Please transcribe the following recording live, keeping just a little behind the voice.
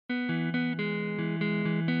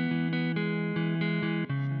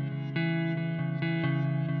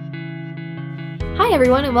Hi,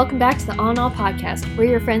 everyone, and welcome back to the All in All podcast. We're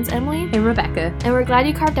your friends, Emily and Rebecca, and we're glad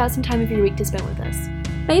you carved out some time of your week to spend with us.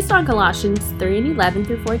 Based on Colossians 3:11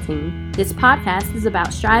 through 14, this podcast is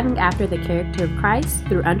about striving after the character of Christ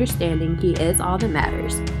through understanding He is all that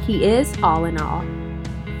matters. He is all in all.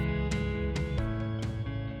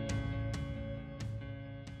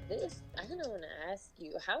 I kind of want to ask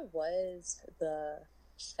you, how was the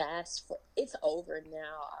fast for, it's over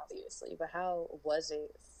now, obviously, but how was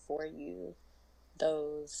it for you,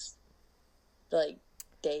 those,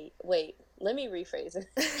 wait, let me rephrase it.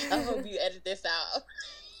 I hope you edit this out.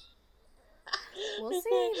 We'll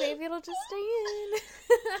see, maybe it'll just stay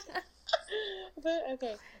in. But,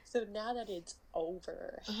 okay, so now that it's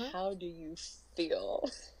over, how do you feel?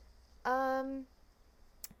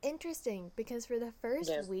 Interesting, because for the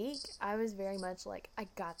first week, I was very much like, I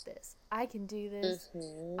got this. I can do this.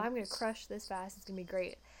 I'm going to crush this fast. It's going to be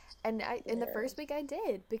great. And in the first week, I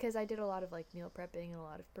did, because I did a lot of, meal prepping and a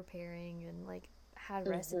lot of preparing and, had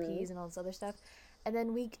recipes and all this other stuff. And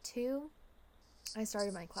then week 2, I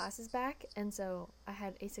started my classes back, and so I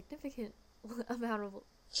had a significant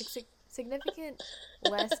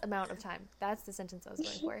less amount of time. That's the sentence I was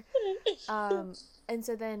going for. And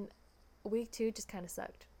so then week 2 just kind of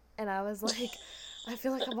sucked. And I was like, I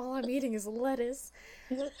feel like all I'm eating is lettuce.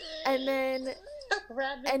 And then,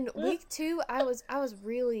 week 2, I was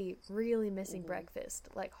really, really missing breakfast,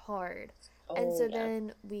 hard. And so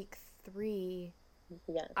then week 3,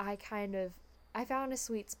 I found a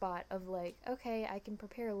sweet spot of okay, I can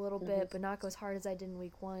prepare a little bit, but not go as hard as I did in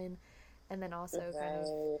week 1. And then also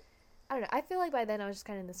I don't know, I feel like by then I was just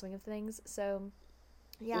kind of in the swing of things. So,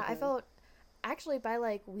 yeah, I felt... Actually, by,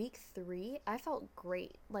 week 3, I felt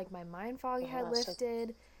great. My mind fog had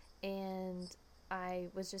lifted, and I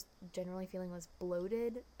was just generally feeling less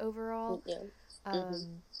bloated overall.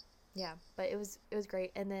 Yeah, but it was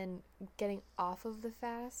great. And then getting off of the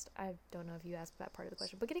fast, I don't know if you asked that part of the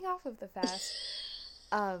question, but getting off of the fast,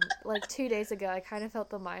 2 days ago, I kind of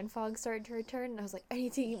felt the mind fog start to return, and I was like, I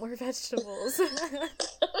need to eat more vegetables.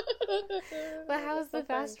 But how was the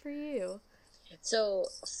fast for you? So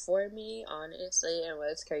for me, honestly, and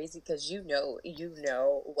what's crazy, because you know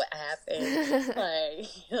what happened.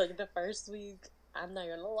 The first week, I'm not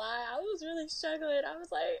gonna lie, I was really struggling. I was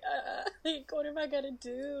like, what am I gonna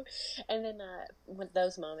do? And then with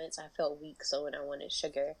those moments, I felt weak. So when I wanted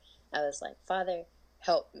sugar, I was like, Father,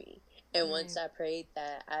 help me. And once I prayed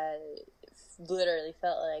that, I literally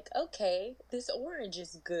felt like, okay, this orange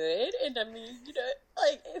is good. And I mean,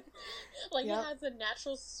 it has a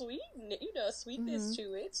natural sweetness to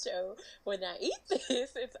it. So when I eat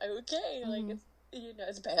this, it's okay.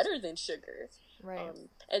 It's better than sugar. Right.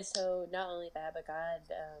 And so not only that, but God,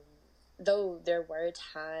 though there were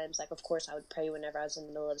times, of course I would pray whenever I was in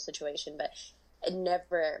the middle of a situation, but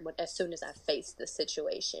never as soon as I faced the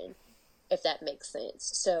situation, if that makes sense.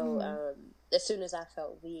 So, as soon as I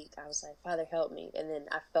felt weak, I was like, Father, help me. And then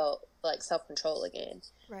I felt self-control again.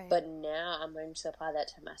 Right. But now I'm learning to apply that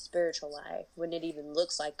to my spiritual life. When it even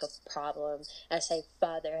looks like a problem, I say,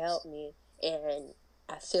 Father, help me. And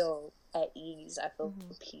I feel at ease. I feel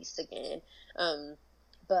peace again.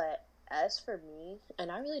 But as for me,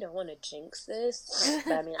 and I really don't want to jinx this,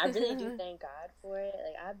 but I mean, I really do thank God for it.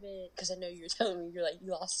 Because I know you were telling me,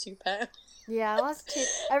 you lost 2 pounds. Yeah, I lost 2.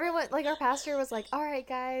 Everyone, our pastor was like, all right,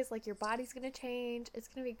 guys, your body's going to change. It's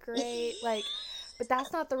going to be great. But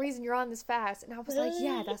that's not the reason you're on this fast. And I was like,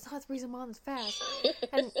 yeah, that's not the reason I'm on this fast.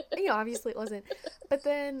 And, obviously it wasn't. But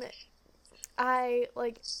then I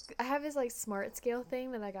have this, Smart Scale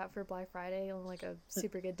thing that I got for Black Friday on, a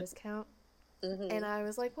super good discount. And I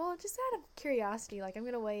was like, well, just out of curiosity, I'm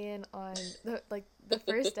going to weigh in on the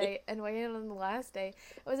first day and weigh in on the last day.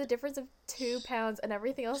 It was a difference of 2 pounds and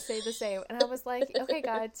everything else stayed the same. And I was like, okay,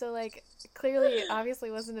 God, so clearly it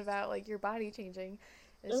obviously wasn't about your body changing.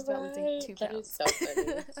 It's just about losing 2 pounds. That is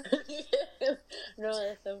so funny. No,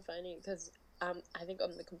 that's so funny because I think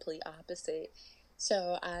I'm the complete opposite.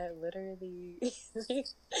 So I literally,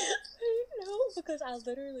 because I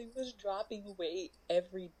literally was dropping weight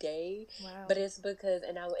every day. Wow. But it's because,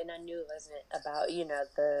 and I knew it wasn't about,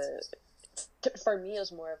 for me it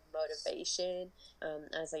was more of motivation.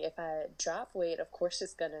 I was like, if I drop weight, of course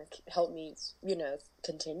it's going to help me,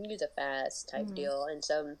 continue the fast type deal. And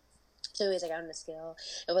so as I got on the scale,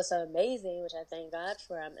 it was so amazing, which I thank God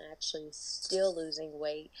for. I'm actually still losing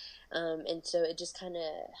weight. And so it just kind of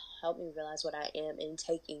helped me realize what I am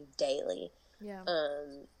intaking daily. Yeah.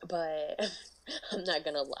 But I'm not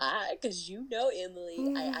going to lie, because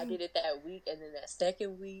Emily, I did it that week, and then that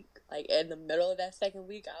second week, in the middle of that second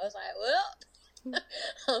week, I was like, well,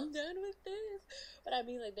 I'm done with this. But I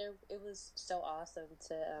mean, it was so awesome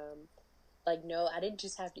to like, no, I didn't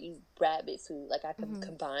just have to eat rabbit food. Like, I could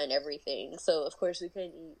combine everything. So, of course, we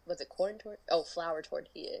couldn't eat, was it flour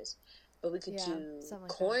tortillas. But we could do like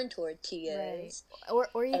corn tortillas. Right.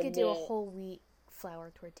 Or you could do a whole wheat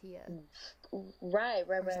flour tortilla. Right.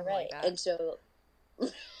 Like and so,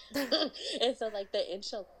 like, the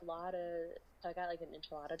enchilada, I got, like, an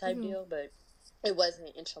enchilada type deal, but it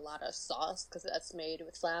wasn't enchilada sauce because that's made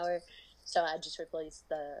with flour. So I just replaced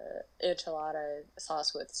the enchilada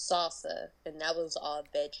sauce with salsa, and that was all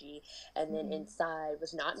veggie. And then inside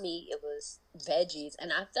was not meat; it was veggies.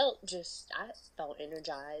 And I felt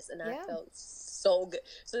energized, and I felt so good.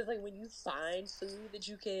 So it's like when you find food that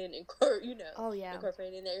you can incorporate in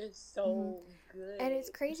there, it's so good. And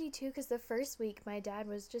it's crazy too because the first week my dad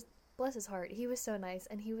was just, bless his heart, he was so nice,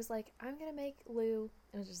 and he was like, "I'm gonna make Lou,"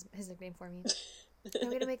 it was just his nickname for me.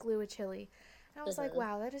 "I'm gonna make Lou a chili." And I was like,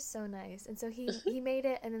 wow, that is so nice. And so he made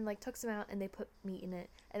it and then, like, took some out and they put meat in it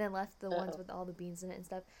and then left the ones with all the beans in it and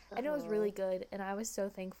stuff. And it was really good. And I was so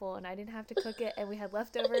thankful. And I didn't have to cook it. And we had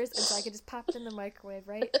leftovers. And so I could just pop it in the microwave,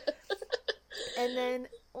 right? And then,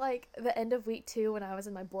 like, the end of week 2 when I was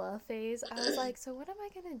in my blah phase, I was like, so what am I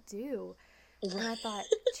going to do? And I thought,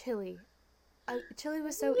 chili. Chili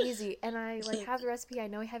was so easy. And I, like, have the recipe. I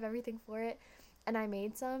know I have everything for it. And I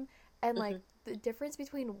made some. And, like, the difference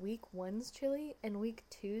between week 1's chili and week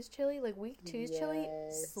 2's chili, like, week 2's chili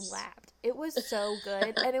slapped. It was so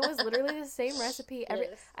good. And it was literally the same recipe. I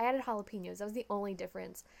added jalapenos. That was the only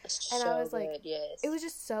difference. And I was like, it was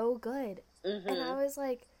just so good. And I was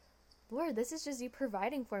like, Lord, this is just you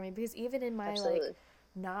providing for me. Because even in my, like,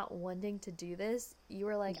 not wanting to do this, you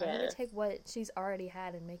were like, I'm going to take what she's already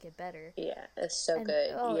had and make it better. Yeah, it's so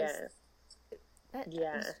good. It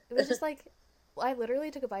was just like, I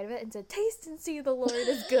literally took a bite of it and said, taste and see the Lord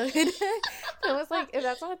is good. And I was like, if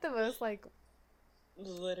that's not the most, like,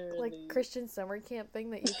 literally, like, Christian summer camp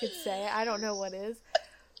thing that you could say, I don't know what is.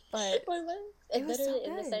 But it was literally,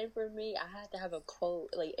 so and the same for me. I had to have a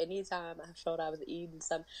quote, like, anytime I felt I was eating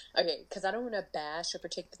some. Okay, because I don't want to bash a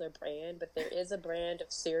particular brand, but there is a brand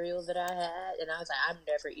of cereal that I had, and I was like, I'm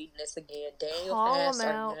never eating this again. Call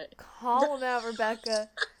them out, Rebecca.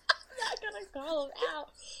 I'm not gonna call them out,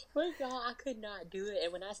 but y'all, I could not do it.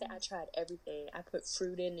 And when I say I tried everything, I put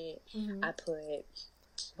fruit in it. I put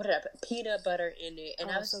peanut butter in it, and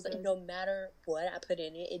I was just like, no matter what I put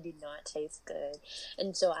in it, it did not taste good.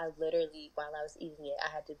 And so I literally, while I was eating it, I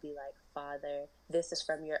had to be like, Father, this is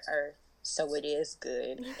from your earth, so it is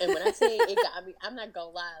good. And when I say it got me, I'm not gonna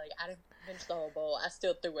lie, like, I didn't finish the whole bowl. I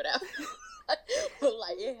still threw it out. But,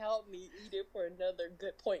 like, it helped me eat it for another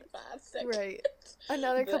good 0.5 seconds. Right.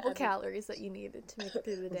 Another couple calories that you needed to make it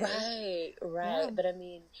through the day. Right. Yeah. But, I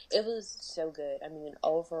mean, it was so good. I mean,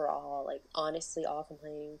 overall, like, honestly, all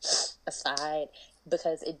complaining aside,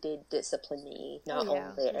 because it did discipline me, not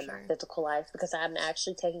only in my physical life, because I'm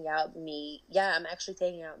actually taking out meat. Yeah, I'm actually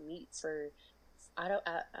taking out meat for... I'm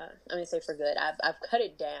gonna say for good. I've cut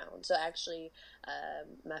it down. So actually,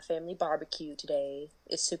 my family barbecued today.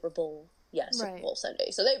 It's Super Bowl. Yeah, Super Bowl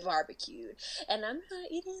Sunday. So they barbecued, and I'm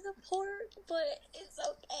not eating the pork, but it's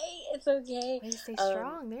okay. It's okay. Way to stay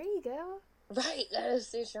strong. There you go. Right, that is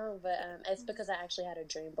stay strong. But it's because I actually had a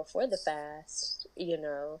dream before the fast. You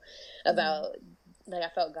know, about. Like, I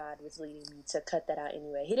felt God was leading me to cut that out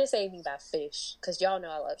anyway. He didn't say anything about fish, because y'all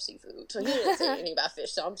know I love seafood. So he didn't say anything about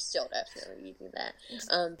fish, so I'm still definitely eating that.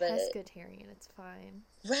 But pescatarian, it's fine.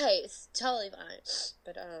 Right, it's totally fine.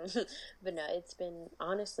 But no, it's been,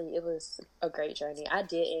 honestly, it was a great journey. I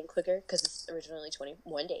did end quicker, because it's originally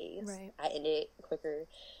 21 days. Right. I ended quicker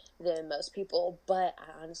than most people, but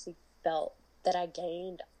I honestly felt that I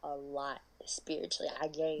gained a lot spiritually. I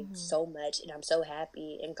gained so much, and I'm so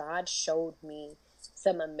happy, and God showed me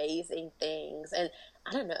some amazing things. And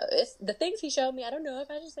I don't know, it's the things he showed me, I don't know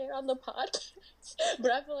if I should say it on the podcast,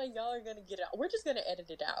 but I feel like y'all are gonna get it out. We're just gonna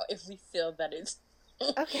edit it out if we feel that it's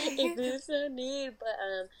okay. if it's a need.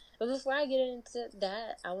 But before I get into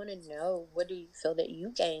that, I want to know, what do you feel that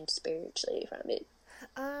you gained spiritually from it?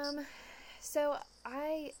 So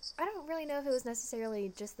I don't really know if it was necessarily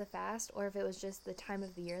just the fast or if it was just the time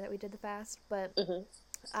of the year that we did the fast, but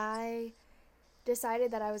I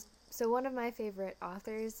decided that so one of my favorite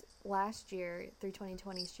authors last year through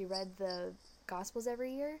 2020, she read the Gospels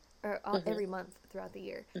every year, or every month throughout the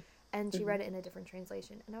year, and she read it in a different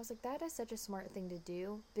translation. And I was like, that is such a smart thing to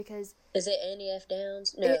do, because... Is it Annie F.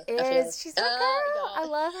 Downs? No. It is. She's my girl. I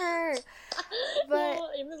love her. But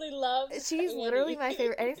I really love she's Annie. Literally my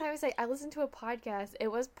favorite. Anytime I listen to a podcast, it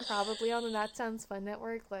was probably on the That Sounds Fun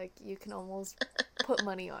network. Like, you can almost put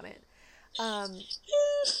money on it.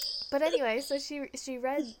 But anyway, so she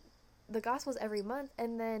read the Gospels every month,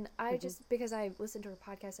 and then I just, because I listen to her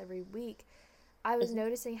podcast every week, I was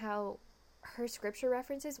noticing how her scripture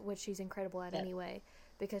references, which she's incredible at anyway,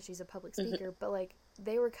 because she's a public speaker, but, like,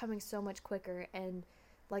 they were coming so much quicker and,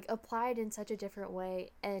 like, applied in such a different way,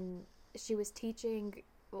 and she was teaching,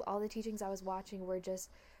 all the teachings I was watching were just,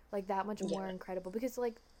 like, that much more incredible, because,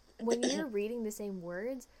 like, when you're reading the same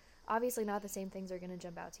words, obviously not the same things are going to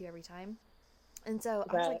jump out to you every time, and so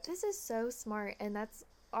I was like, this is so smart, and that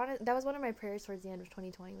was one of my prayers towards the end of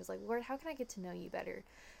 2020, was like, Lord, how can I get to know you better?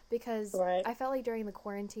 Because I felt like during the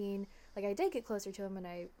quarantine, like, I did get closer to him, and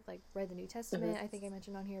I, like, read the New Testament, I think I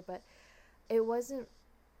mentioned on here, but it wasn't,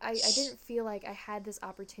 I didn't feel like I had this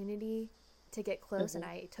opportunity to get close, and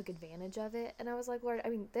I took advantage of it, and I was like, Lord, I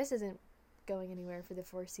mean, this isn't going anywhere for the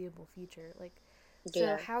foreseeable future, like,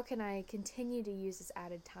 so how can I continue to use this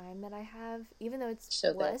added time that I have, even though it's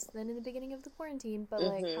less than in the beginning of the quarantine, but,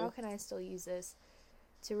 like, how can I still use this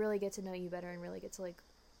to really get to know you better and really get to, like,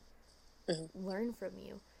 learn from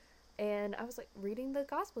you? And I was, like, reading the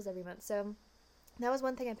Gospels every month, so that was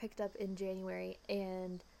one thing I picked up in January,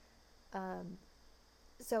 and,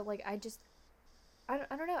 so, like, I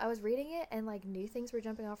don't know, I was reading it, and, like, new things were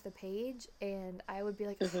jumping off the page, and I would be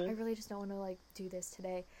like, I really just don't want to, like, do this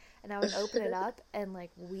today, and I would open it up and,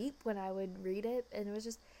 like, weep when I would read it, and it was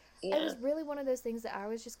just, it was really one of those things that I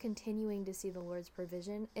was just continuing to see the Lord's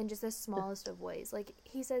provision in just the smallest of ways. Like,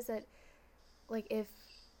 he says that, like, if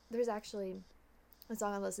there's actually a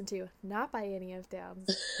song I listen to, not by Annie F.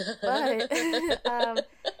 Downs, but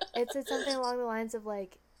it said something along the lines of,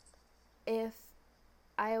 like, if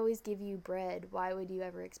I always give you bread, why would you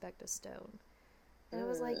ever expect a stone? And I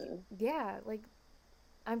was like, yeah, like,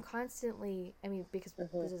 I'm constantly, I mean, because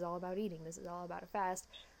this is all about eating, this is all about a fast,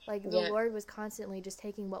 like, the Lord was constantly just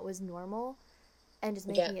taking what was normal and just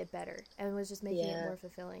making it better, and was just making it more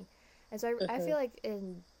fulfilling. And so I feel like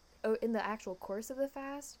in the actual course of the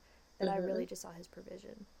fast, that I really just saw his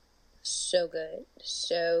provision. So good.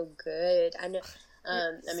 So good. I know,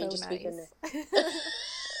 I mean, just nice. Speaking of...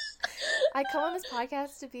 I come on this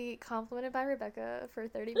podcast to be complimented by Rebecca for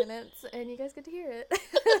 30 minutes, and you guys get to hear it.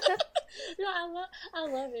 No, I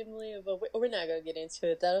love Emily, but we're not gonna get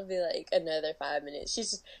into it. That'll be like another 5 minutes.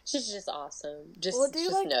 She's just awesome.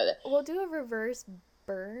 Know that we'll do a reverse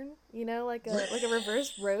burn, you know, like a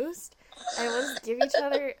reverse roast, and we'll just give each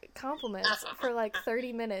other compliments for like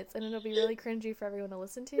 30 minutes, and it'll be really cringy for everyone to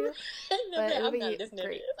listen to. But it'll be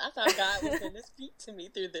great. I thought God was going to speak to me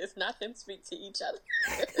through this, not them speak to each other.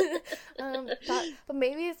 But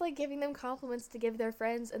maybe it's like giving them compliments to give their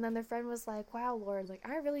friends, and then their friend was like, "Wow, Lord, like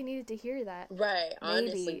I really needed to hear that." Right.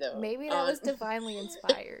 Honestly, though, maybe that was divinely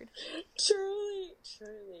inspired. Truly.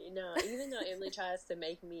 No, even though Emily tries to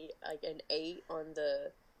make me like an 8 on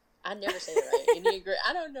the, I never say it right. Enneagram.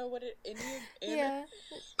 I don't know what it Enneagram.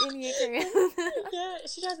 Yeah,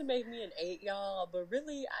 she tries to make me an 8, y'all. But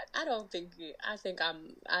really, I don't think. I think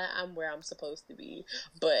I'm where I'm supposed to be.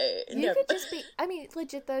 But you could just be. I mean,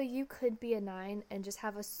 legit though, you could be a 9 and just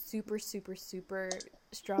have a super, super, super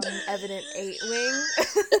strong, evident 8 wing.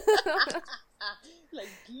 Like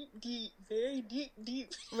deep, very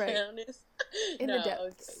deep. Right. Honest. In the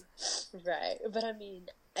depths. Okay. Right. But I mean,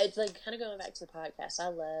 it's like kind of going back to the podcast. I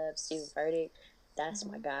love Stephen Furtick. That's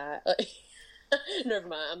my guy. Never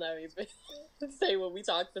mind. I'm not even gonna say what we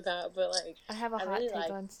talked about, but like I have a hot take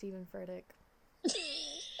on Stephen Furtick.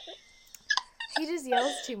 He just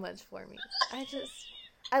yells too much for me.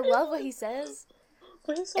 I love what he says.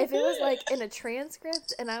 If it was like in a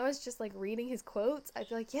transcript and I was just like reading his quotes, I'd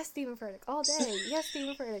be like, yes, Stephen Furtick, all day. Yes,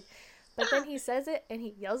 Stephen Furtick. But then he says it and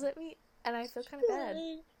he yells at me and I feel kind of bad.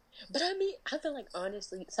 But I mean, I feel like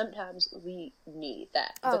honestly, sometimes we need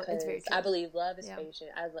that. Oh, because it's very true. I believe love is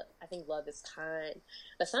patient. I think love is kind.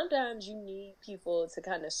 But sometimes you need people to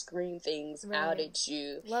kind of scream things out at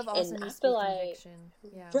you. Love also needs to be conviction.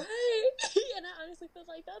 Yeah. Right. And I honestly feel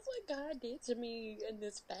like that's what God did to me in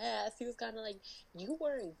this fast. He was kind of like, you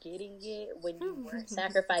weren't getting it when you weren't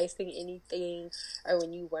sacrificing anything, or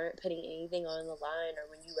when you weren't putting anything on the line, or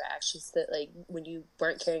when you were actually when you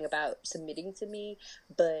weren't caring about submitting to me.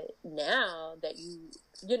 But now that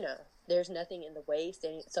you know, there's nothing in the way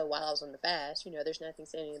standing. So while I was on the fast, you know, there's nothing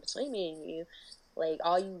standing in between me and you. Like,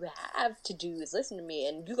 all you have to do is listen to me,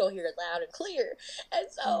 and you go hear it loud and clear. And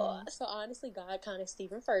so honestly, God kind of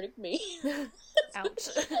Stephen Furtick'd me. Ouch.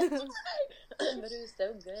 But it was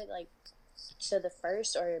so good. Like, so the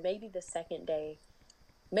first or maybe the second day,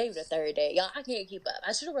 maybe the third day, y'all, I can't keep up.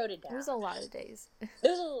 I should have wrote it down. There was a lot of days.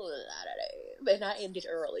 There was a lot of days, and I ended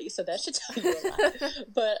early, so that should tell you a lot.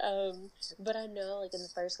 But I know, like, in the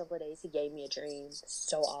first couple of days, he gave me a dream.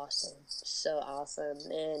 So awesome,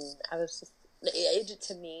 and I was just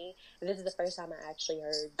to me, this is the first time I actually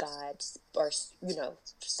heard God, or, you know,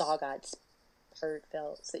 saw God, heard,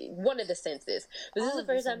 felt, see, one of the senses. But this is the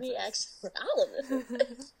first time he actually, all of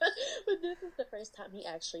this. But this is the first time he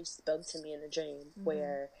actually spoke to me in a dream,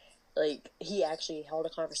 where, like, he actually held a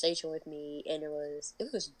conversation with me, and it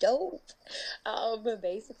was dope. But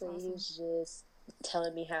basically, awesome. He was just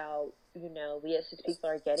telling me how, you know, we as people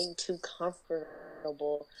are getting too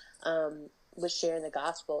comfortable with sharing the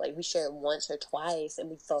gospel. Like, we share it once or twice, and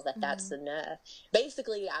we felt that that's enough.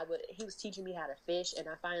 Basically, he was teaching me how to fish, and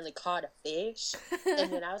I finally caught a fish,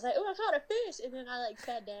 and then I was like, oh, I caught a fish, and then I, like,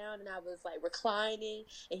 sat down, and I was, like, reclining,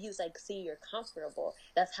 and he was like, see, you're comfortable.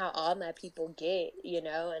 That's how all my people get, you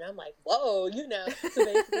know? And I'm like, whoa, you know? So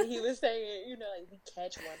basically, he was saying, you know, like, we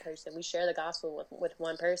catch one person, we share the gospel with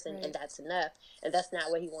one person, right. And that's enough. And that's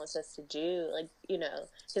not what he wants us to do. Like, you know,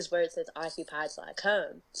 his word says, occupy till I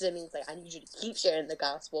come. So that means, like, I need you to keep sharing the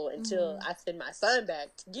gospel until I send my son back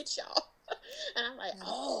to get y'all. And I'm like,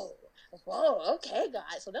 oh, whoa, okay, God.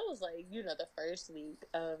 So that was, like, you know, the first week.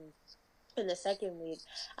 In the second week,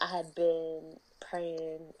 I had been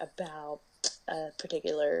praying about a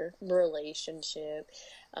particular relationship.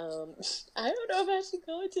 I don't know if I should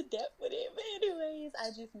go into depth with it, but anyways, I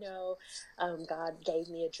just know God gave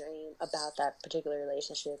me a dream about that particular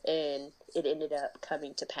relationship, and it ended up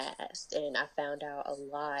coming to pass, and I found out a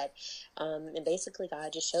lot, and basically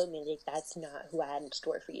God just showed me, like, that's not who I had in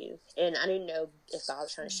store for you, and I didn't know if God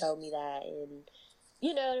was trying to show me that, and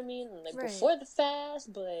you know what I mean? Like, right. Before the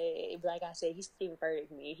fast, but like I said, he Stephen Furtick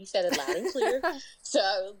me. He said it loud and clear. So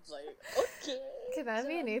I was like, okay. Can that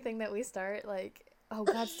be anything that we start? Like, oh,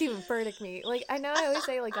 God, Stephen Furtick me. Like, I know I always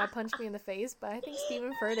say, like, God punched me in the face, but I think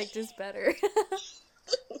Stephen Furtick just better.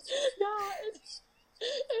 No, it's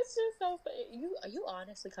just so funny. You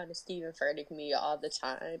honestly kind of Stephen Furtick me all the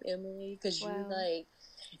time, Emily, because you, like,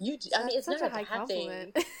 I mean, it's not a bad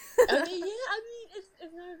compliment. Thing. I mean, yeah,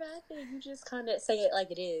 it's not a bad thing. You just kind of say it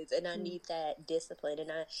like it is, and I need that discipline,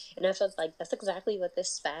 and I felt like that's exactly what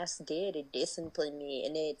this fast did. It disciplined me,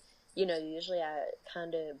 and it, you know, usually I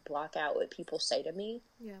kind of block out what people say to me.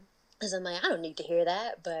 Yeah. Because I'm like, I don't need to hear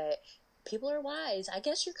that, but people are wise. I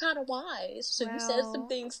guess you're kind of wise. So you said some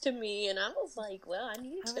things to me, and I was like, well, I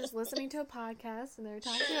was listening to a podcast, and they were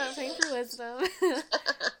talking about praying for wisdom.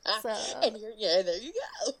 So. And there you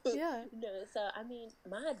go. Yeah. No, so, I mean,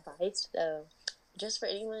 my advice, though, just for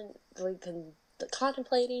anyone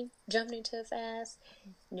contemplating jumping into a fast,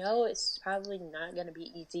 no, it's probably not going to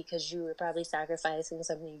be easy, because you are probably sacrificing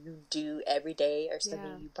something you do every day, or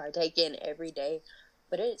something you partake in every day.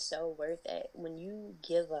 But it's so worth it when you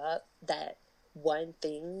give up that one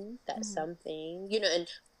thing, that something, you know,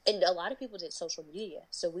 and a lot of people did social media.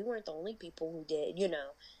 So we weren't the only people who did, you know.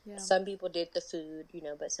 Yeah. Some people did the food, you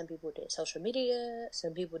know, but some people did social media.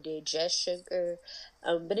 Some people did just sugar.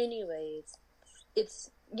 But anyways,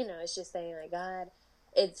 it's, you know, it's just saying, like, God,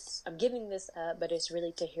 I'm giving this up, but it's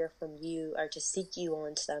really to hear from you, or to seek you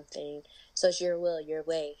on something. So it's your will, your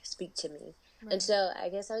way. Speak to me. Right. And so I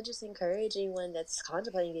guess I would just encourage anyone that's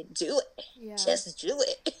contemplating it, do it. Yeah. Just do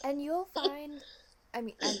it. And you'll find, I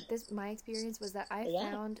mean, my experience was that I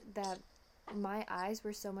found that my eyes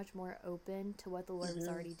were so much more open to what the Lord was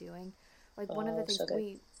already doing. Like, one of the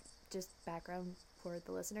things just background for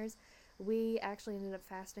the listeners, we actually ended up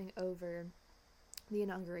fasting over the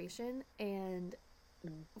inauguration, and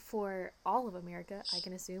for all of America, I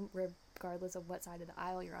can assume, regardless of what side of the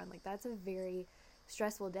aisle you're on, like, that's a very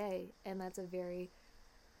stressful day, and that's a very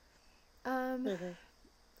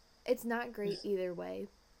it's not great either way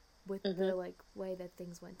with the, like, way that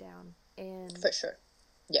things went down. And for sure,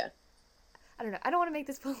 yeah, I don't know, I don't want to make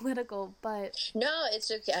this political, but no, it's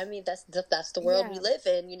okay. I mean, that's the world we live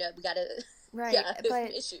in, you know. We gotta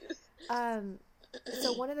but issues.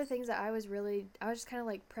 So one of the things that I was just kind of,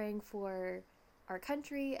 like, praying for our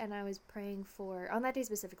country, and I was praying for, on that day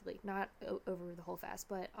specifically, not over the whole fast,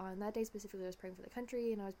 but on that day specifically, I was praying for the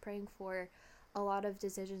country, and I was praying for a lot of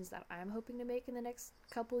decisions that I'm hoping to make in the next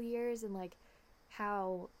couple years, and, like,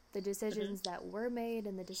 how the decisions that were made,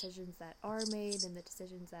 and the decisions that are made, and the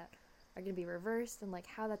decisions that are going to be reversed, and, like,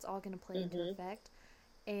 how that's all going to play into effect.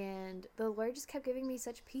 And the Lord just kept giving me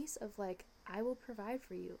such peace of, like, I will provide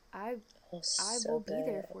for you. I will be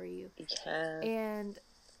there for you. Yeah. And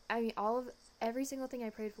I mean, every single thing I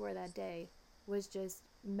prayed for that day was just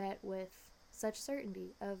met with such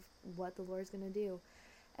certainty of what the Lord's going to do.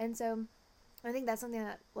 And so I think that's something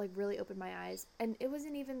that, like, really opened my eyes. And it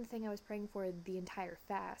wasn't even the thing I was praying for the entire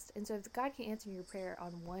fast. And so if God can answer your prayer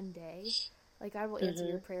on one day, like, God will answer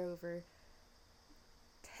your prayer over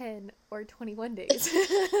 10 or 21 days.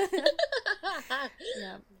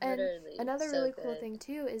 Yeah. And another really cool thing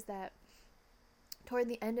too is that toward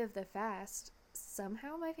the end of the fast,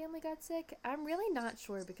 somehow my family got sick. I'm really not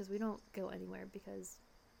sure because we don't go anywhere, because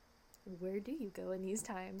where do you go in these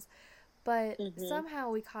times? But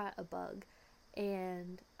somehow we caught a bug,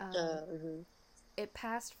 and it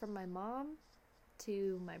passed from my mom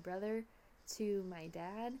to my brother to my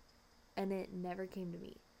dad, and it never came to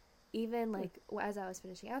me. Even like as I was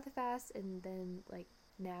finishing out the fast, and then like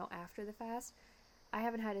now after the fast, I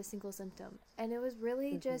haven't had a single symptom. And it was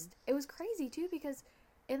really just, it was crazy too, because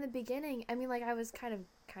in the beginning, I mean, like, I was kind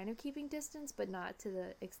of keeping distance, but not to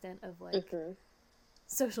the extent of like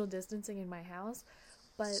social distancing in my house.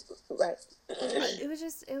 But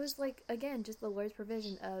it was like, again, just the Lord's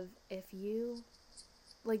provision of, if you,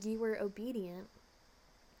 like, you were obedient,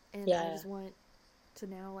 and I just want to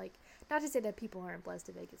now, like, not to say that people aren't blessed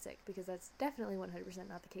if they get sick, because that's definitely 100%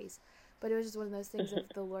 not the case, but it was just one of those things of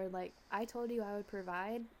the Lord, like, I told you I would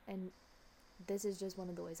provide, and this is just one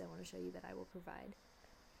of the ways I want to show you that I will provide.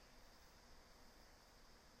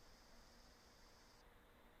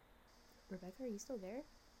 Rebecca, are you still there?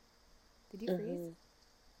 Did you freeze?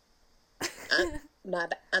 I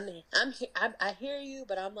hear you,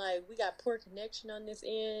 but I'm like, we got poor connection on this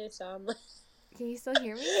end, so I'm like, can you still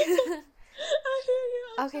hear me? I hear you.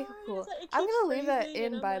 Okay, cool. I'm gonna leave that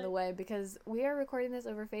in, by the way, because we are recording this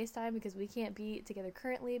over FaceTime because we can't be together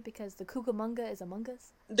currently because the Cucamonga is among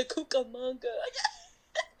us. The Cucamonga,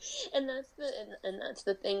 and that's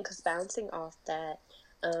the thing. Because bouncing off that,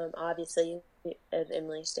 obviously, as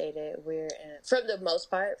Emily stated, we're from the most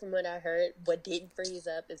part, from what I heard, what didn't freeze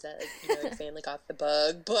up is that your family got the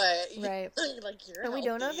bug, but right, like you're and healthy. we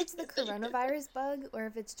don't know if it's the coronavirus bug or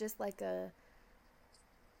if it's just like a.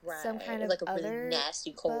 Right. Some kind of like a other really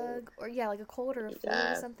nasty cold bug, or like a cold or a flu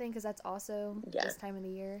or something, because that's also this time of the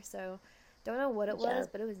year. So don't know what it was,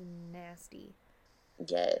 but it was nasty.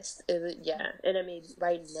 Yes, it was, and I mean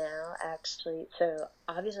right now actually. So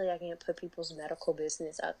obviously I can't put people's medical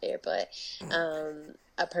business out there, but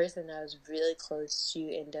a person I was really close to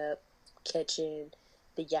ended up catching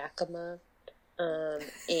the Yakima,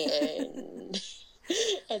 and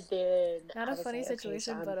and then not a funny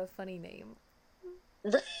situation, but a funny name.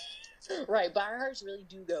 Right, but our hearts really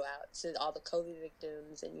do go out to all the COVID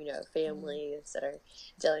victims and families that are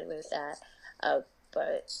dealing with that.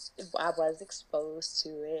 But I was exposed to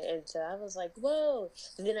it, and so I was like, "Whoa!"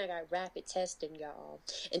 And then I got rapid testing, y'all,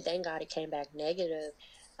 and thank God it came back negative.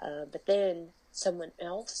 But then someone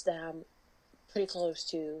else that I'm pretty close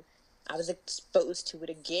to, I was exposed to it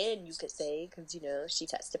again, you could say, because, she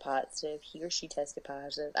tested positive. He or she tested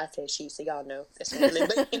positive. I said she, so y'all know it's women.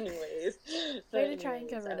 But anyways. Way to try and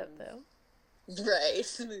cover it up, though. Right.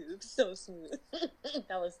 Smooth. So smooth.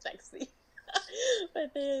 That was sexy.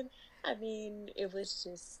 But then, I mean, it was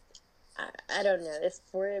just, I don't know. It's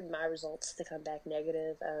for my results to come back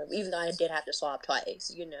negative. Even though I did have to swab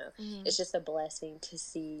twice, It's just a blessing to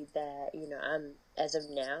see that, I'm, as of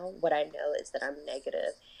now, what I know is that I'm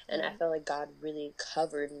negative. And I feel like God really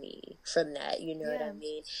covered me from that, you know what I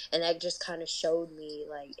mean? And that just kind of showed me,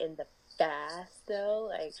 like, in the fast, though,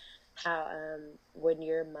 like, how when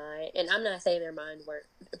your mind, and I'm not saying their mind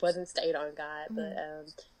wasn't stayed on God, but,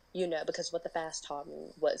 because what the fast taught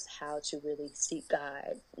me was how to really seek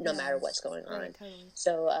God no matter what's going on. Right, totally.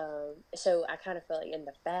 So I kind of felt like in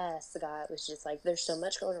the fast, God was just like, there's so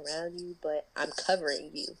much going around you, but I'm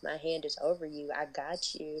covering you. My hand is over you. I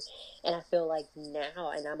got you. And I feel like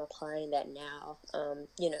now, and I'm applying that now,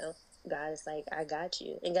 God is like, I got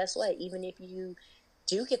you. And guess what? Even if you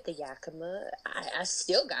do get the Yakima, I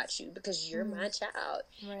still got you because you're my child.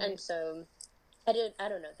 Right. And so I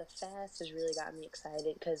don't know, the fast has really got me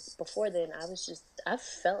excited because before then I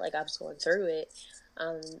felt like I was going through it.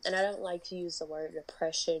 And I don't like to use the word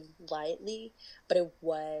depression lightly, but it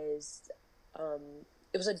was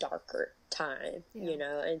a darker time,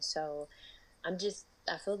 and so I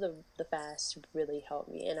feel the fast really helped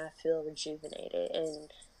me and I feel rejuvenated,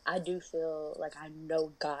 and I do feel like I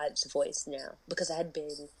know God's voice now because I had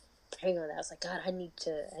been praying on that. I was like, God, I need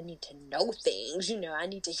to know things, I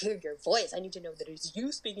need to hear your voice. I need to know that it's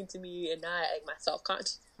you speaking to me and not like my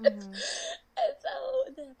self-conscious. And so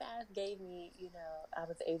the fast gave me, I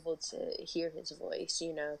was able to hear his voice,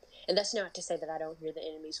 and that's not to say that I don't hear the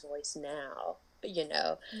enemy's voice now,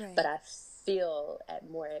 right. But I feel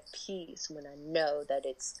more at peace when I know that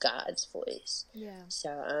it's God's voice. Yeah.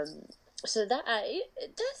 So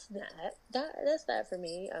that's that for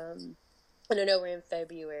me. And I know we're in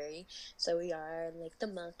February, so we are in, like, the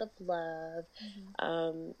month of love.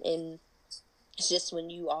 And it's just when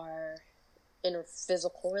you are in a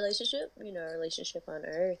physical relationship, a relationship on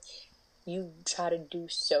earth, you try to do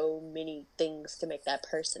so many things to make that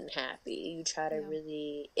person happy. You try to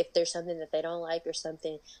really, if there's something that they don't like or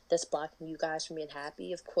something that's blocking you guys from being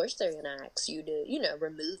happy, of course they're going to ask you to,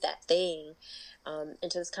 remove that thing.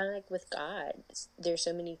 And so it's kind of like with God. There's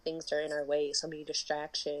so many things that are in our way, so many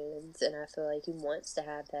distractions, and I feel like he wants to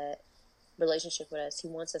have that relationship with us. He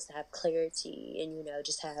wants us to have clarity and,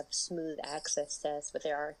 just have smooth access to us, but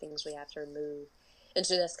there are things we have to remove. And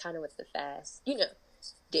so that's kind of what the fast,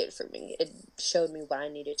 did for me. It showed me what I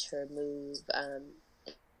needed to remove,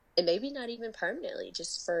 and maybe not even permanently,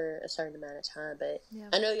 just for a certain amount of time. But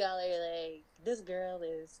I know y'all are like, this girl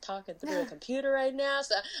is talking through a computer right now,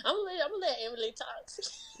 so I'm gonna let Emily talk.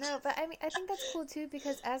 No, but I mean, I think that's cool too,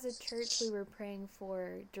 because as a church we were praying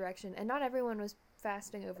for direction, and not everyone was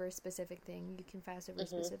fasting over a specific thing. You can fast over a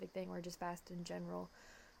specific thing, or just fast in general.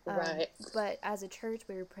 Right. But as a church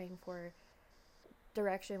we were praying for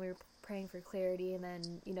direction, we were praying for clarity, and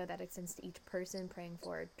then that extends to each person, praying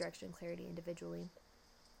for direction and clarity individually.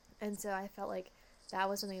 And so I felt like that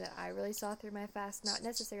was something that I really saw through my fast, not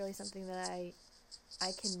necessarily something that I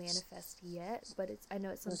can manifest yet, but I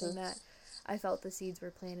know it's something that I felt the seeds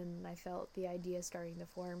were planted, and I felt the idea starting to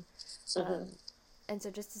form. And so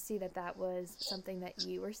just to see that was something that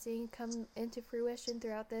you were seeing come into fruition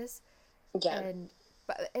throughout this, and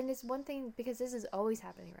it's one thing, because this is always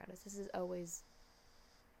happening around us. This is always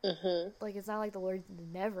like, it's not like the Lord's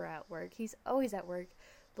never at work. He's always at work,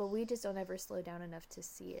 but we just don't ever slow down enough to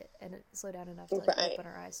see it, and slow down enough to open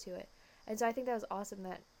our eyes to it. And so I think that was awesome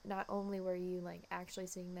that not only were you actually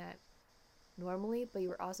seeing that normally, but you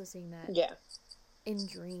were also seeing that in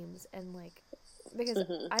dreams, and because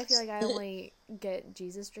I feel like I only get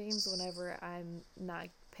Jesus dreams whenever I'm not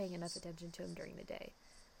paying enough attention to him during the day.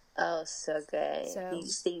 Oh, so good. So, you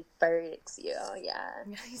see verdicts, He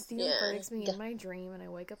Steve verdicts me in my dream, and I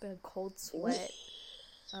wake up in a cold sweat.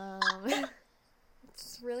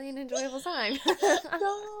 It's really an enjoyable time.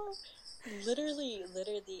 No, literally,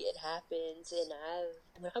 it happens. And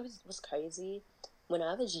when I was crazy, when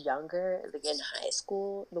I was younger, in high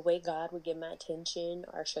school, the way God would get my attention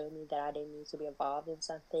or show me that I didn't need to be involved in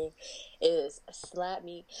something is slap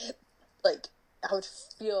me. I would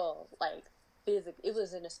feel physically, it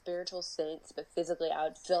was in a spiritual sense, but physically I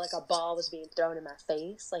would feel like a ball was being thrown in my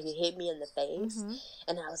face, it hit me in the face,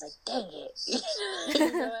 and I was like, dang it.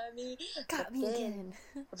 You know what I mean? Got me again.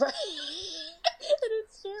 Right. And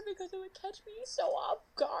it scared me because it would catch me so off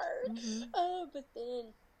guard. But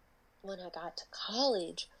then when I got to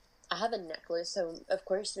college, I have a necklace, so of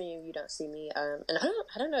course many of you don't see me, and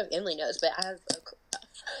I don't know if Emily knows, but I have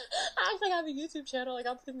a YouTube channel,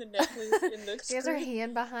 I'm putting the necklace in the She has her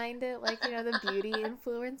hand behind it, the beauty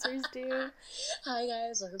influencers do. Hi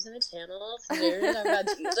guys, welcome to the channel. Today we're talking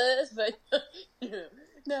about Jesus, but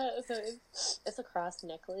no, so it's a cross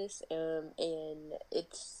necklace, and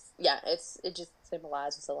it just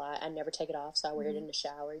symbolizes a lot. I never take it off, so I wear it in the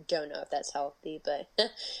shower. Don't know if that's healthy, but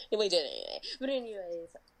we did it anyway. But anyways,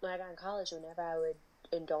 when I got in college, whenever I would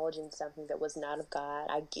indulge in something that was not of God,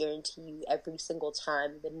 I guarantee you every single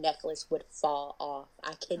time the necklace would fall off.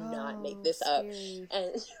 I cannot make this up.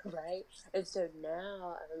 And right? And so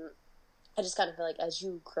now I just kind of feel like as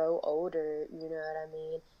you grow older, you know what I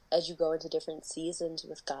mean? As you go into different seasons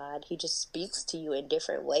with God, he just speaks to you in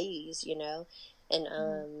different ways,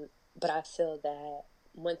 And but I feel that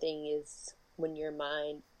one thing is when your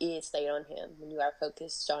mind is stayed on him, when you are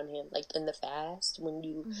focused on him, in the fast, when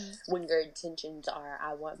your intentions are,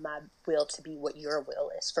 I want my will to be what your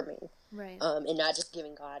will is for me, right? And not just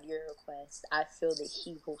giving God your request. I feel that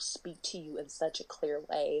he will speak to you in such a clear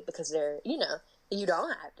way, because you don't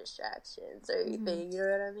have distractions or anything. You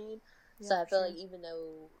know what I mean? Yeah, so I feel like even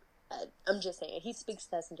though I'm just saying, he speaks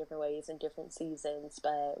to us in different ways in different seasons,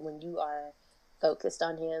 but when you are focused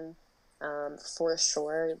on him, for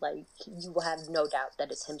sure, you will have no doubt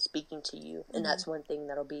that it's him speaking to you, and that's one thing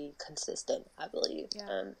that'll be consistent, I believe.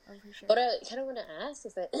 For sure. What I kind of want to ask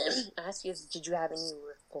is did you have any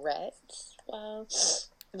regrets, or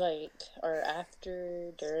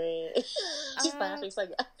after, during? She's laughing. It's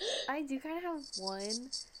I do kind of have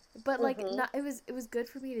one, but not. It was good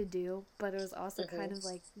for me to do, but it was also kind of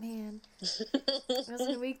man, I was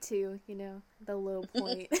in week 2, the low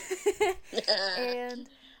point, and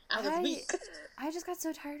I just got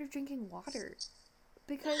so tired of drinking water,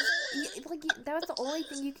 because that was the only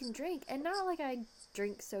thing you can drink, and not I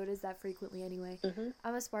drink sodas that frequently anyway.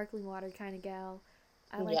 I'm a sparkling water kind of gal.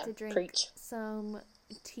 I like to drink some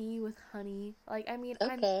tea with honey.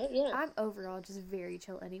 I'm overall just very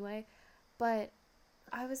chill anyway, but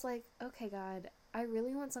I was like, okay, God, I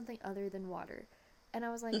really want something other than water. And I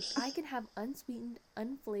was like, I can have unsweetened,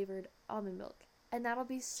 unflavored almond milk. and that'll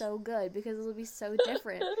be so good because it'll be so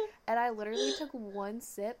different. And I literally took one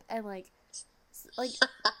sip and like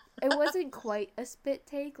it wasn't quite a spit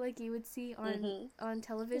take like you would see on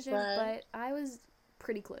television, but I was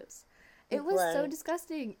pretty close. It was so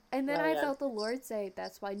disgusting. And then I felt the Lord say,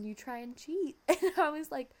 "That's why you try and cheat." And I was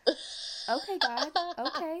like, "Okay, God,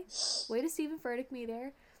 okay." Way to Stephen Furtick me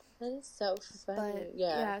there. That is so funny. But,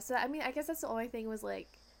 yeah, so I mean, I guess that's the only thing was like,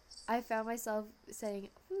 I found myself saying,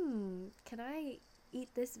 can I eat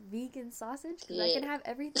this vegan sausage? Because I can have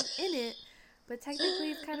everything in it, but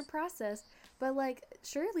technically it's kind of processed. But, like,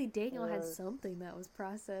 surely Daniel had something that was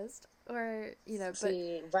processed. Or, you know, but...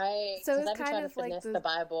 right. So it's kind of like the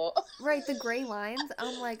Bible. Right, the gray lines.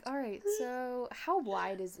 I'm like, all right, so how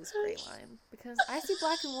wide is this gray line? Because I see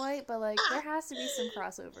black and white, but, like, there has to be some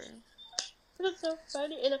crossover. That's so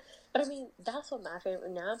funny. But, I mean, that's what my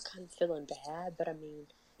favorite... Now I'm kind of feeling bad, but, I mean...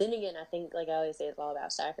 Then again, I think, like I always say, it's all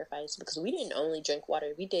about sacrifice. Because we didn't only drink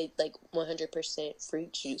water. We did, like, 100%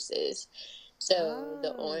 fruit juices. So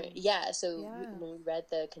the orange, when we read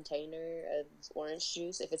the container of orange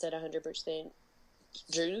juice, if it's at 100%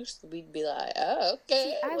 juice, we'd be like, oh,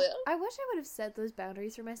 okay. See, I wish I would have set those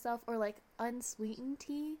boundaries for myself, or like unsweetened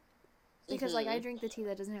tea, because like I drink the tea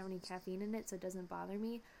that doesn't have any caffeine in it, so it doesn't bother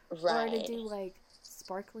me. Right. Or to do like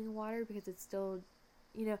sparkling water because it's still,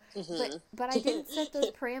 you know, but I didn't set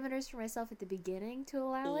those parameters for myself at the beginning to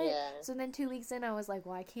allow it. So then 2 weeks in, I was like,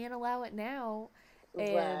 well, I can't allow it now.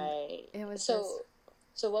 And it was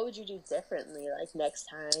so what would you do differently? Like next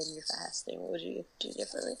time you're fasting, what would you do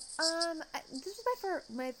differently? This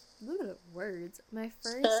was my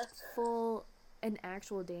first full and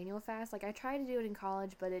actual Daniel fast. Like I tried to do it in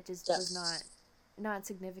college, but it just was not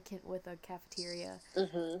significant with a cafeteria.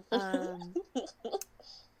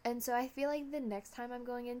 And so I feel like the next time I'm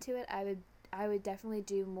going into it, I would definitely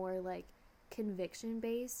do more like conviction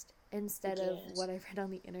based instead of what I read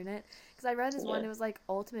on the internet. Because I read this one, it was like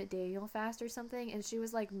Ultimate Daniel Fast or something, and she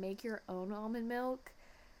was like, make your own almond milk.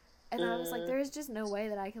 And I was like, there is just no way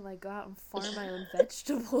that I can like go out and farm my own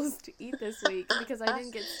vegetables to eat this week because I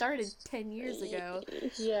didn't get started 10 years ago.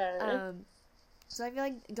 So I feel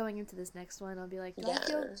like going into this next one, I'll be like, do I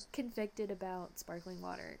feel convicted about sparkling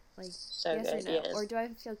water? Like, yes or no? Or do I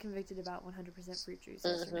feel convicted about 100% fruit juice?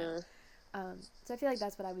 Yes or no? So I feel like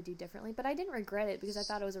that's what I would do differently, but I didn't regret it because I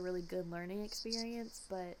thought it was a really good learning experience.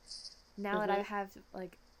 But now that I have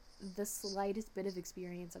like the slightest bit of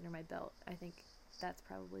experience under my belt, I think that's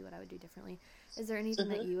probably what I would do differently. Is there anything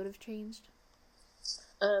that you would have changed?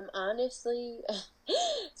 Honestly,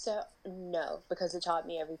 so no, because it taught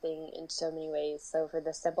me everything in so many ways. So for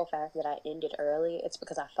the simple fact that I ended early, it's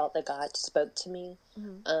because I felt that God spoke to me,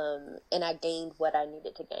 and I gained what I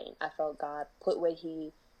needed to gain. I felt God put what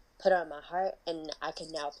He put on my heart, and I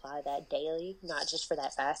can now apply that daily, not just for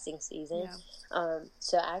that fasting season.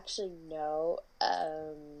 So actually, no,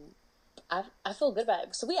 I feel good about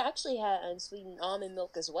it. So we actually had unsweetened almond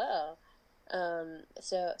milk as well.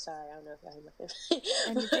 So sorry, I don't know if y'all heard my family.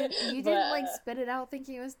 And you didn't like spit it out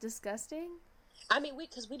thinking it was disgusting? I mean,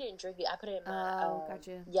 because we didn't drink it. I put it in my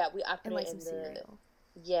gotcha. Yeah, I put like it in some cereal.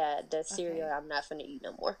 Yeah, the cereal I'm not finna eat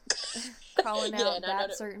no more. Calling out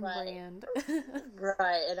that certain brand.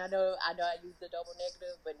 Right, and I know I used the double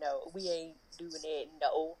negative, but no, we ain't doing it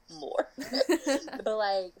no more. But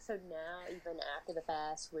like, so now, even after the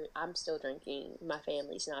fast, I'm still drinking. My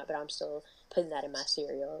family's not, but I'm still putting that in my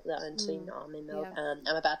cereal, the unsweetened almond milk. Yeah.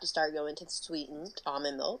 I'm about to start going to the sweetened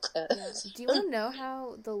almond milk. Do you want to know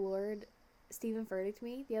how the Lord Stephen Furticked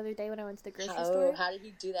me the other day when I went to the grocery store? How did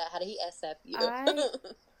he do that? How did he SF you?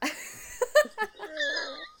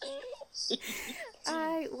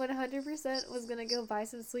 I 100% was gonna go buy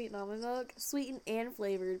some sweetened almond milk, sweetened and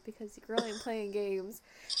flavored, because your girl ain't playing games.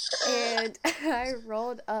 And I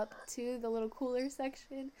rolled up to the little cooler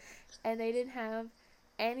section, and they didn't have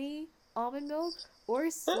any almond milk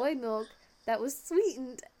or soy milk that was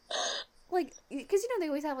sweetened. Like, because they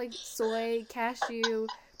always have like soy, cashew,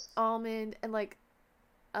 almond, and like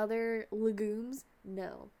other legumes.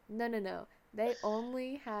 No. They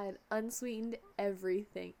only had unsweetened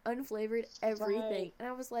everything, unflavored everything. Right. And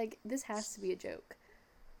I was like, this has to be a joke.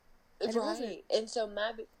 And it wasn't. And so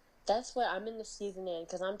that's what I'm in the season in,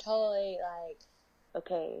 because I'm totally like,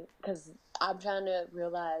 okay, because I'm trying to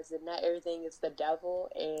realize that not everything is the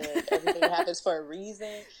devil and everything happens for a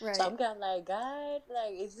reason. Right. So I'm kind of like, God,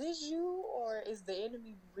 like, is this you or is the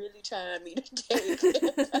enemy really trying me to take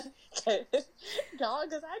it? Dog,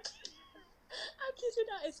 because I kid you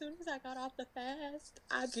not, as soon as I got off the fast,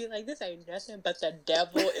 I'd be like, this ain't nothing but the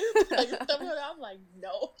devil. I'm like,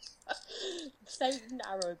 no. Satan,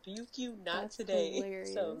 I rebuke you, not That's today.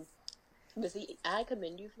 Hilarious. So, But see, I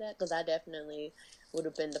commend you for that, because I definitely would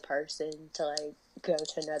have been the person to, like, go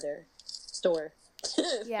to another store.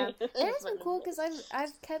 Yeah, and it's been cool because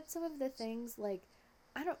I've kept some of the things, like,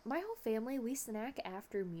 my whole family, we snack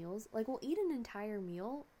after meals. Like, we'll eat an entire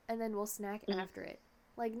meal and then we'll snack after it.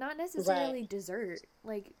 Like, not necessarily dessert,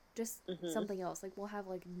 like, just something else. Like, we'll have,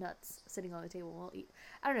 like, nuts sitting on the table and we'll eat.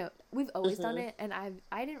 I don't know. We've always done it, and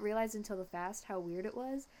I didn't realize until the fast how weird it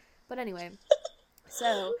was. But anyway,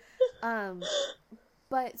 so,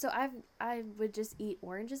 so I would just eat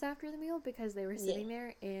oranges after the meal because they were sitting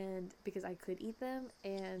there, and because I could eat them,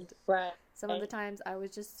 and some of the times I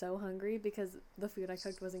was just so hungry because the food I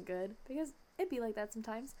cooked wasn't good, because it'd be like that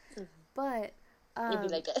sometimes. But it'd be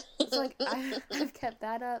like that. So like I've kept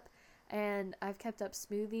that up, and I've kept up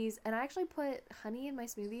smoothies, and I actually put honey in my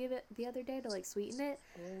smoothie the other day to like sweeten it.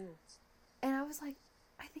 And I was like,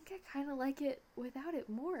 I think I kind of like it without it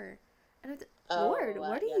more. And Lord,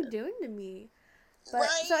 what are you doing to me? But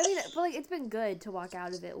so I mean, but like, it's been good to walk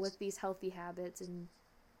out of it with these healthy habits, and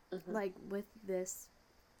like with this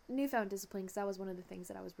newfound discipline, because that was one of the things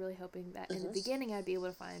that I was really hoping that in the beginning I'd be able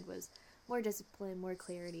to find was more discipline, more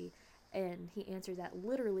clarity, and he answered that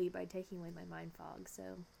literally by taking away my mind fog. So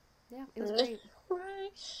yeah, it was great.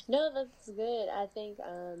 No, that's good. I think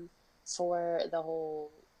for the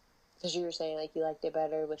whole, because you were saying like you liked it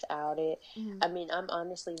better without it. I mean, I'm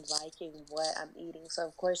honestly liking what I'm eating. So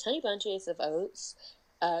of course, Honey Bunches of Oats.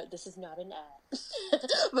 This is not an ad,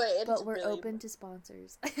 but we're really open to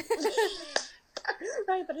sponsors.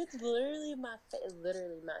 Right, but it's literally my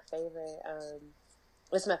favorite.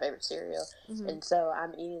 It's my favorite cereal, and so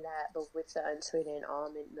I'm eating that, but with the unsweetened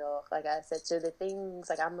almond milk. Like I said, so the things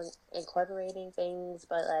like I'm incorporating things,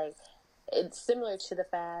 but like, it's similar to the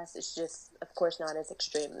fast. It's just, of course, not as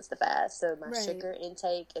extreme as the fast. So my sugar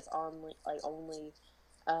intake is only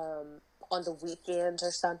on the weekends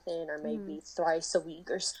or something, or maybe thrice a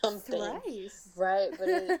week or something. Right,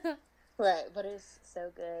 but it's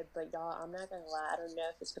so good. But y'all, I'm not gonna lie. I don't know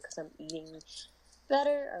if it's because I'm eating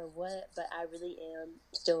better or what, but I really am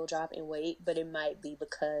still dropping weight. But it might be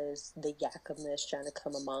because the Yakima is trying to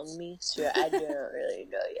come among me. So I don't really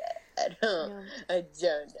know yet. I don't know.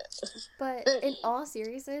 But in all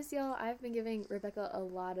seriousness, y'all, I've been giving Rebecca a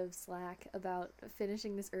lot of slack about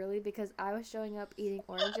finishing this early, because I was showing up eating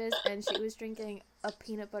oranges and she was drinking a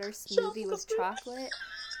peanut butter smoothie with chocolate.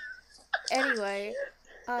 Anyway,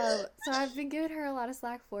 so I've been giving her a lot of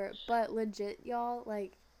slack for it, but legit, y'all,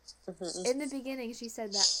 like, in the beginning she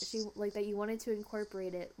said that that you wanted to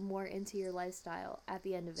incorporate it more into your lifestyle at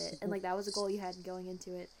the end of it, and like that was a goal you had going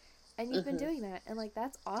into it, and you've been doing that, and like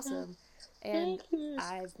that's awesome. And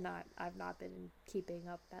I've not been keeping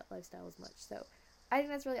up that lifestyle as much, so I think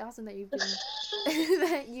that's really awesome that you've been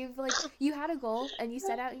that you've like, you had a goal and you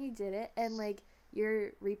set out and you did it, and like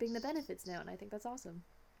you're reaping the benefits now, and I think that's awesome.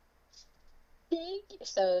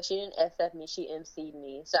 So she didn't SF me, she MC'd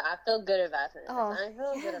me. So I feel good about this. I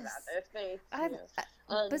feel good about this. Thanks.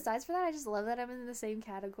 Besides for that, I just love that I'm in the same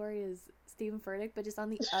category as Stephen Furtick, but just on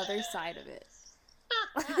the other side of it.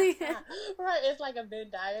 Right, it's like a Venn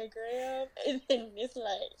diagram, and then it's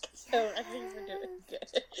like, so I think we're doing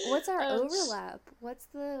good. What's our overlap? What's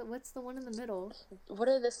the one in the middle? What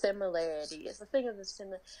are the similarities? The thing is,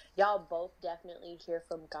 y'all both definitely hear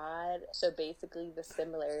from God. So basically, the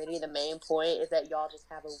similarity, the main point is that y'all just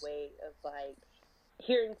have a way of like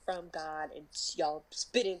hearing from God, and y'all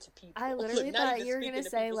spit into people. I literally thought you were gonna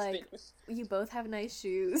say like, you both have nice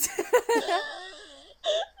shoes.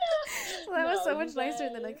 Well, that was so much nicer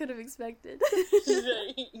than I could have expected.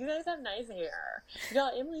 You guys have nice hair. Y'all,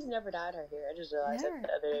 Emily's never dyed her hair. I just realized that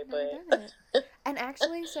the other day. But and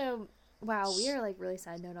actually, so wow, we are like really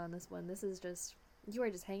side note on this one. This is just, you are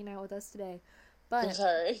just hanging out with us today. But I'm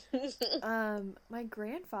sorry. My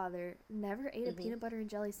grandfather never ate a peanut butter and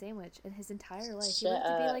jelly sandwich in his entire life. He lived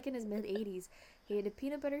to be like in his mid-80s. He ate a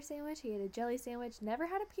peanut butter sandwich, he ate a jelly sandwich, never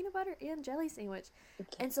had a peanut butter and jelly sandwich.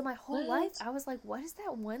 And so my whole life, I was like, what is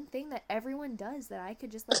that one thing that everyone does that I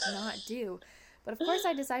could just like not do? But of course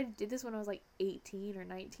I decided to do this when I was like 18 or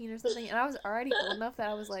 19 or something, and I was already old enough that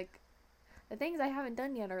I was like, the things I haven't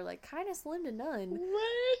done yet are like kind of slim to none.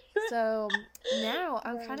 So now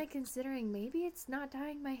I'm kind of considering maybe it's not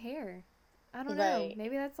dyeing my hair. I don't know.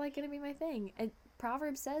 Maybe that's like going to be my thing. And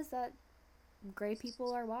Proverbs says that gray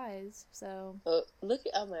people are wise. So look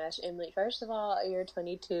at, oh my gosh, Emily. First of all, you're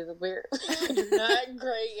 22. You're not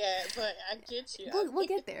gray yet, but I get you. We'll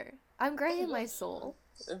get there. I'm gray in my soul.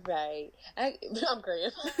 Right. I'm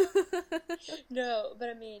gray. No, but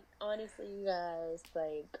I mean, honestly, you guys,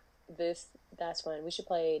 like, that's fun. We should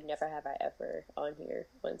play Never Have I Ever on here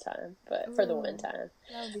one time, but for the one time.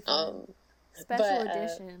 That would be fun. Special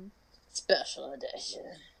edition. special edition,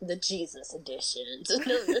 the Jesus edition.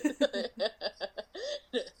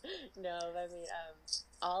 No, I mean,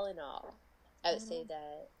 all in all, I would say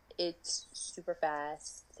that it's super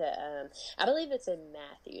fast. I believe it's in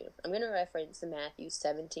Matthew. I'm going to reference Matthew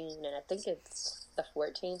 17, and I think it's the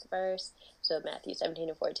 14th verse. So Matthew 17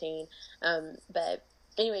 and 14. But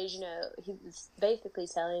anyways, he was basically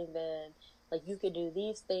telling them, like, you could do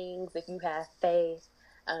these things if you have faith.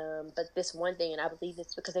 But this one thing, and I believe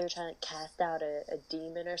it's because they were trying to cast out a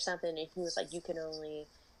demon or something, and he was like, you can only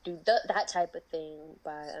do that type of thing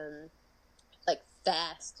by, like,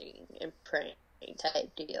 fasting and praying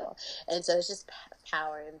type deal. And so it's just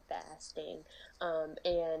power in fasting.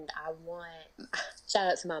 And I want, shout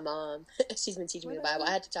out to my mom. She's been teaching me the Bible.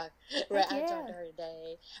 I had to talk to her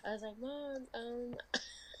today. I was like, Mom,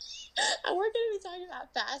 we're going to be talking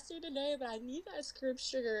about fasting today, but I need that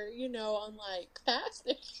scripture, on, like,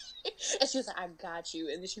 fasting. And she was like, I got you.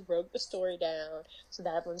 And then she wrote the story down. So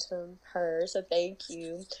that one's from her. So thank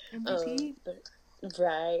you.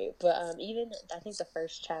 Right. But even, I think the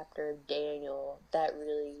first chapter of Daniel, that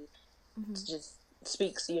really just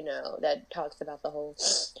speaks, that talks about the whole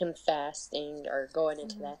him fasting or going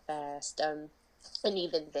into that fast. And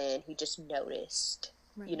even then, he just noticed,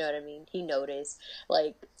 you know what I mean? He noticed,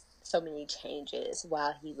 like, so many changes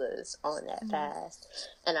while he was on that fast.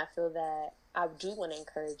 And I feel that I do want to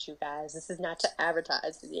encourage you guys. This is not to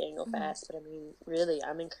advertise the annual fast, but I mean, really,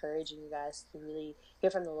 I'm encouraging you guys to really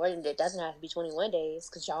hear from the Lord. And it doesn't have to be 21 days,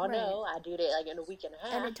 because y'all know I do that, like, in a week and a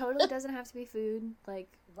half. And it totally doesn't have to be food. Like,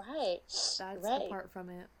 that's apart from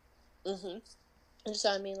it. And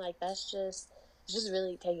so, I mean, like, it's just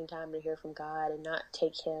really taking time to hear from God and not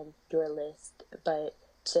take him your list, but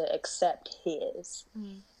to accept his.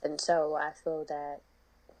 And so I feel that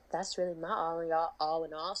that's really my all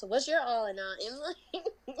in all. So what's your all in all, Emily?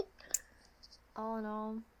 All in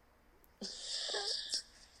all,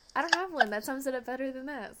 I don't have one that sums it up better than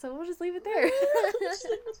that, so we'll just leave it there.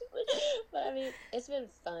 But I mean, it's been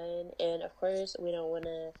fun, and of course we don't want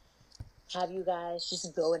to have you guys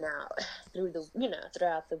just going out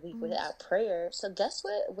throughout the week without prayer. So guess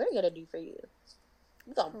what we're gonna do for you?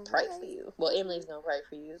 We're gonna pray for you. Well, Emily's gonna pray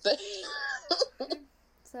for you, but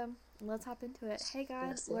so let's hop into it. Hey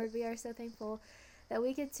God, Lord, we are so thankful that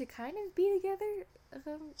we get to kind of be together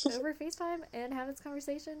over FaceTime and have this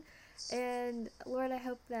conversation. And Lord, I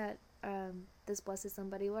hope that this blesses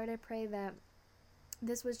somebody. Lord, I pray that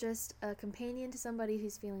this was just a companion to somebody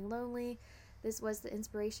who's feeling lonely. This was the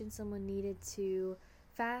inspiration someone needed to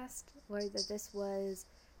fast. Lord, that this was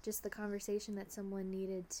just the conversation that someone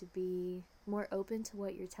needed to be more open to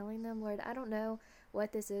what you're telling them. Lord, I don't know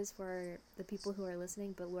what this is for the people who are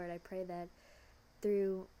listening, but Lord, I pray that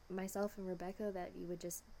through myself and Rebecca that you would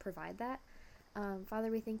just provide that. Father,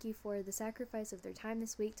 we thank you for the sacrifice of their time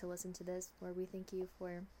this week to listen to this. Lord, we thank you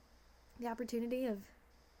for the opportunity of,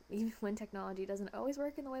 even when technology doesn't always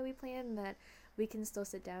work in the way we plan, that we can still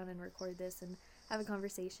sit down and record this and have a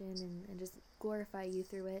conversation and just glorify you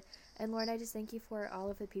through it. And Lord, I just thank you for all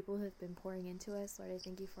of the people who have been pouring into us. Lord, I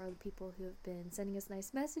thank you for all the people who have been sending us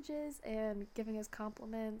nice messages and giving us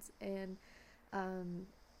compliments and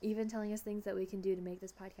even telling us things that we can do to make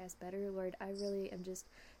this podcast better. Lord, I really am just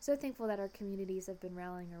so thankful that our communities have been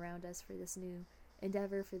rallying around us for this new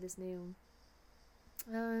endeavor, for this new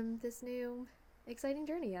exciting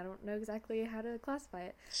journey. I don't know exactly how to classify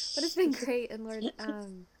it, but it's been great. And Lord,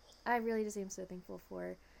 I really just am so thankful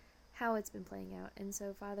for how it's been playing out. And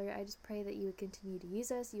so, Father, I just pray that you would continue to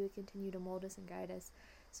use us, you would continue to mold us and guide us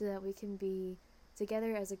so that we can be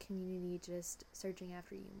together as a community just searching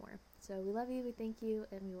after you more. So we love you, we thank you,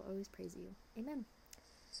 and we will always praise you. Amen.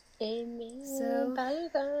 Amen. So,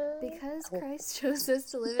 because Christ chose us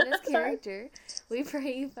to live in his character, we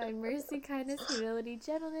pray you find mercy, kindness, humility,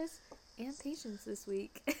 gentleness, and patience this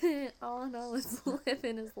week. All in all, let's live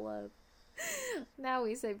in his love. Now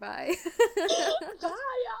we say bye. Bye,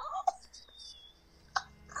 y'all.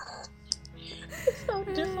 It's so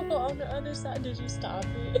difficult on the other side. Did you stop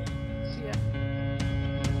it? Yeah.